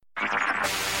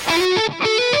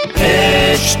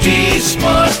HD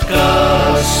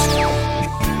Smartcast.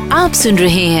 आप सुन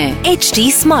रहे हैं HD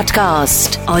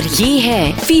Smartcast और ये है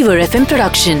Fever FM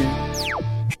production.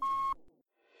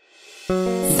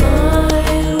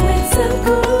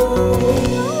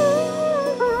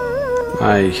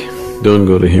 I don't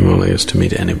go to Himalayas to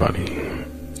meet anybody.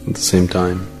 At the same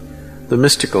time, the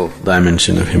mystical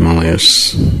dimension of Himalayas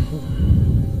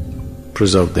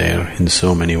preserved there in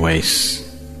so many ways.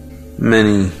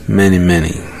 Many.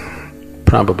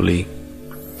 Probably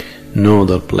no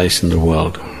other place in the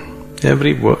world.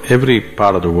 Every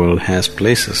part of the world has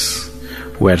places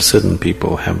where certain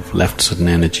people have left certain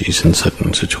energies in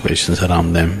certain situations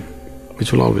around them,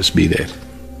 which will always be there.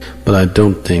 But I've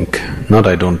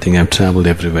traveled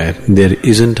everywhere. There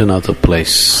isn't another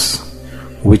place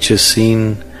which has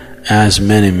seen as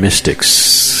many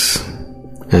mystics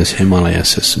as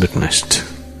Himalayas has witnessed.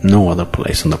 No other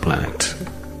place on the planet.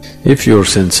 If you're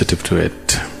sensitive to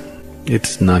it,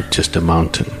 it's not just a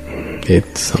mountain,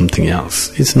 it's something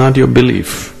else. It's not your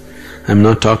belief. I'm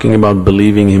not talking about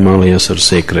believing Himalayas are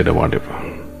sacred or whatever.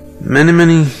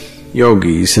 Many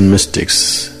yogis and mystics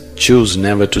choose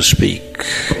never to speak,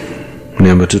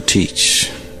 never to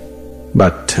teach,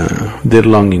 but their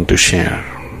longing to share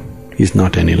is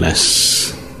not any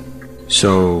less.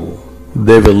 So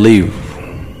they will leave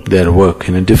their work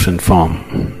in a different form.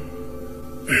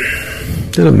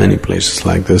 There are many places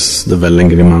like this, the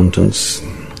Vellangiri Mountains,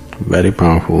 very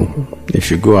powerful. If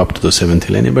you go up to the seventh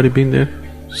hill, anybody been there?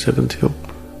 Seventh hill?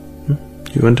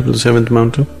 You went to the seventh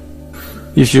mountain?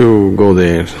 If you go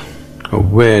there, a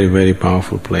very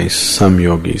powerful place, some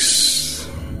yogis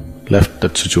left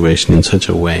that situation in such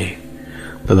a way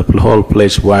that the whole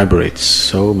place vibrates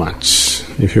so much.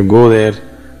 If you go there,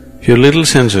 if you're a little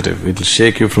sensitive, it'll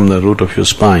shake you from the root of your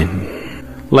spine.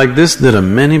 Like this, there are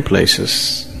many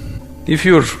places. If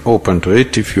you're open to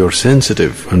it, if you're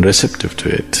sensitive and receptive to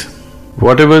it,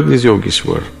 whatever these yogis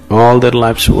were, all their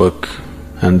life's work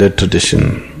and their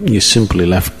tradition is simply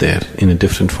left there in a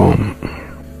different form.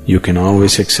 You can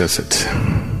always access it.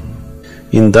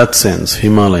 In that sense,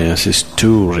 Himalayas is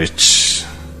too rich,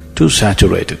 too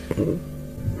saturated.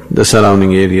 The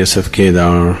surrounding areas of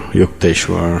Kedar,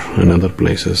 Yukteswar and other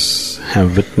places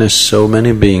have witnessed so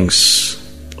many beings.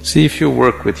 See, if you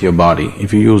work with your body,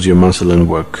 if you use your muscle and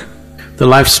work, the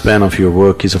lifespan of your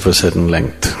work is of a certain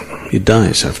length. It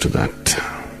dies after that.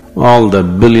 All the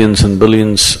billions and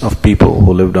billions of people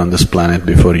who lived on this planet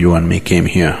before you and me came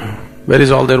here, where is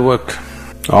all their work?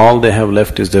 All they have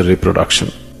left is their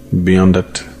reproduction. Beyond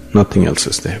that, nothing else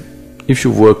is there. If you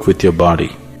work with your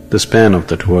body, the span of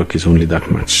that work is only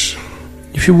that much.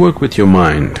 If you work with your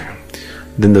mind,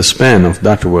 then the span of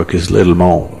that work is little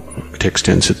more, it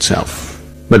extends itself.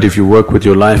 But if you work with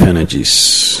your life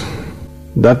energies,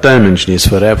 that dimension is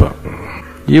forever.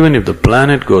 Even if the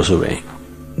planet goes away,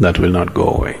 that will not go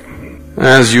away.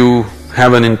 As you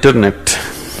have an internet,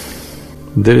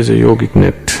 there is a yogic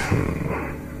net.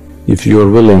 If you are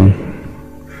willing,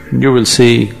 you will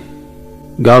see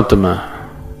Gautama,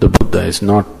 the Buddha, is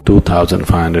not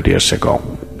 2,500 years ago.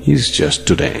 He's just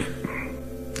today.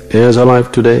 He is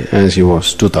alive today as he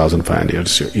was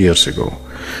 2,500 years ago.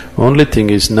 Only thing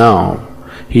is now,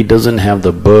 he doesn't have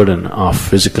the burden of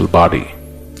physical body.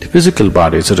 The physical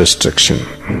body is a restriction.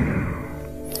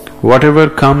 Whatever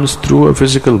comes through a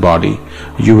physical body,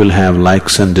 you will have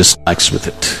likes and dislikes with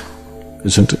it,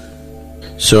 isn't it?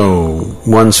 So,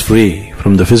 once free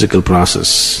from the physical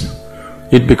process,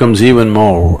 it becomes even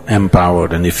more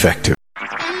empowered and effective.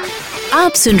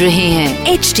 आप सुन रहे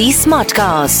हैं HD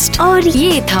Smartcast और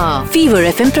ये था Fever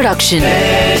FM प्रोडक्शन।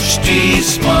 HD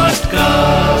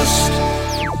Smartcast.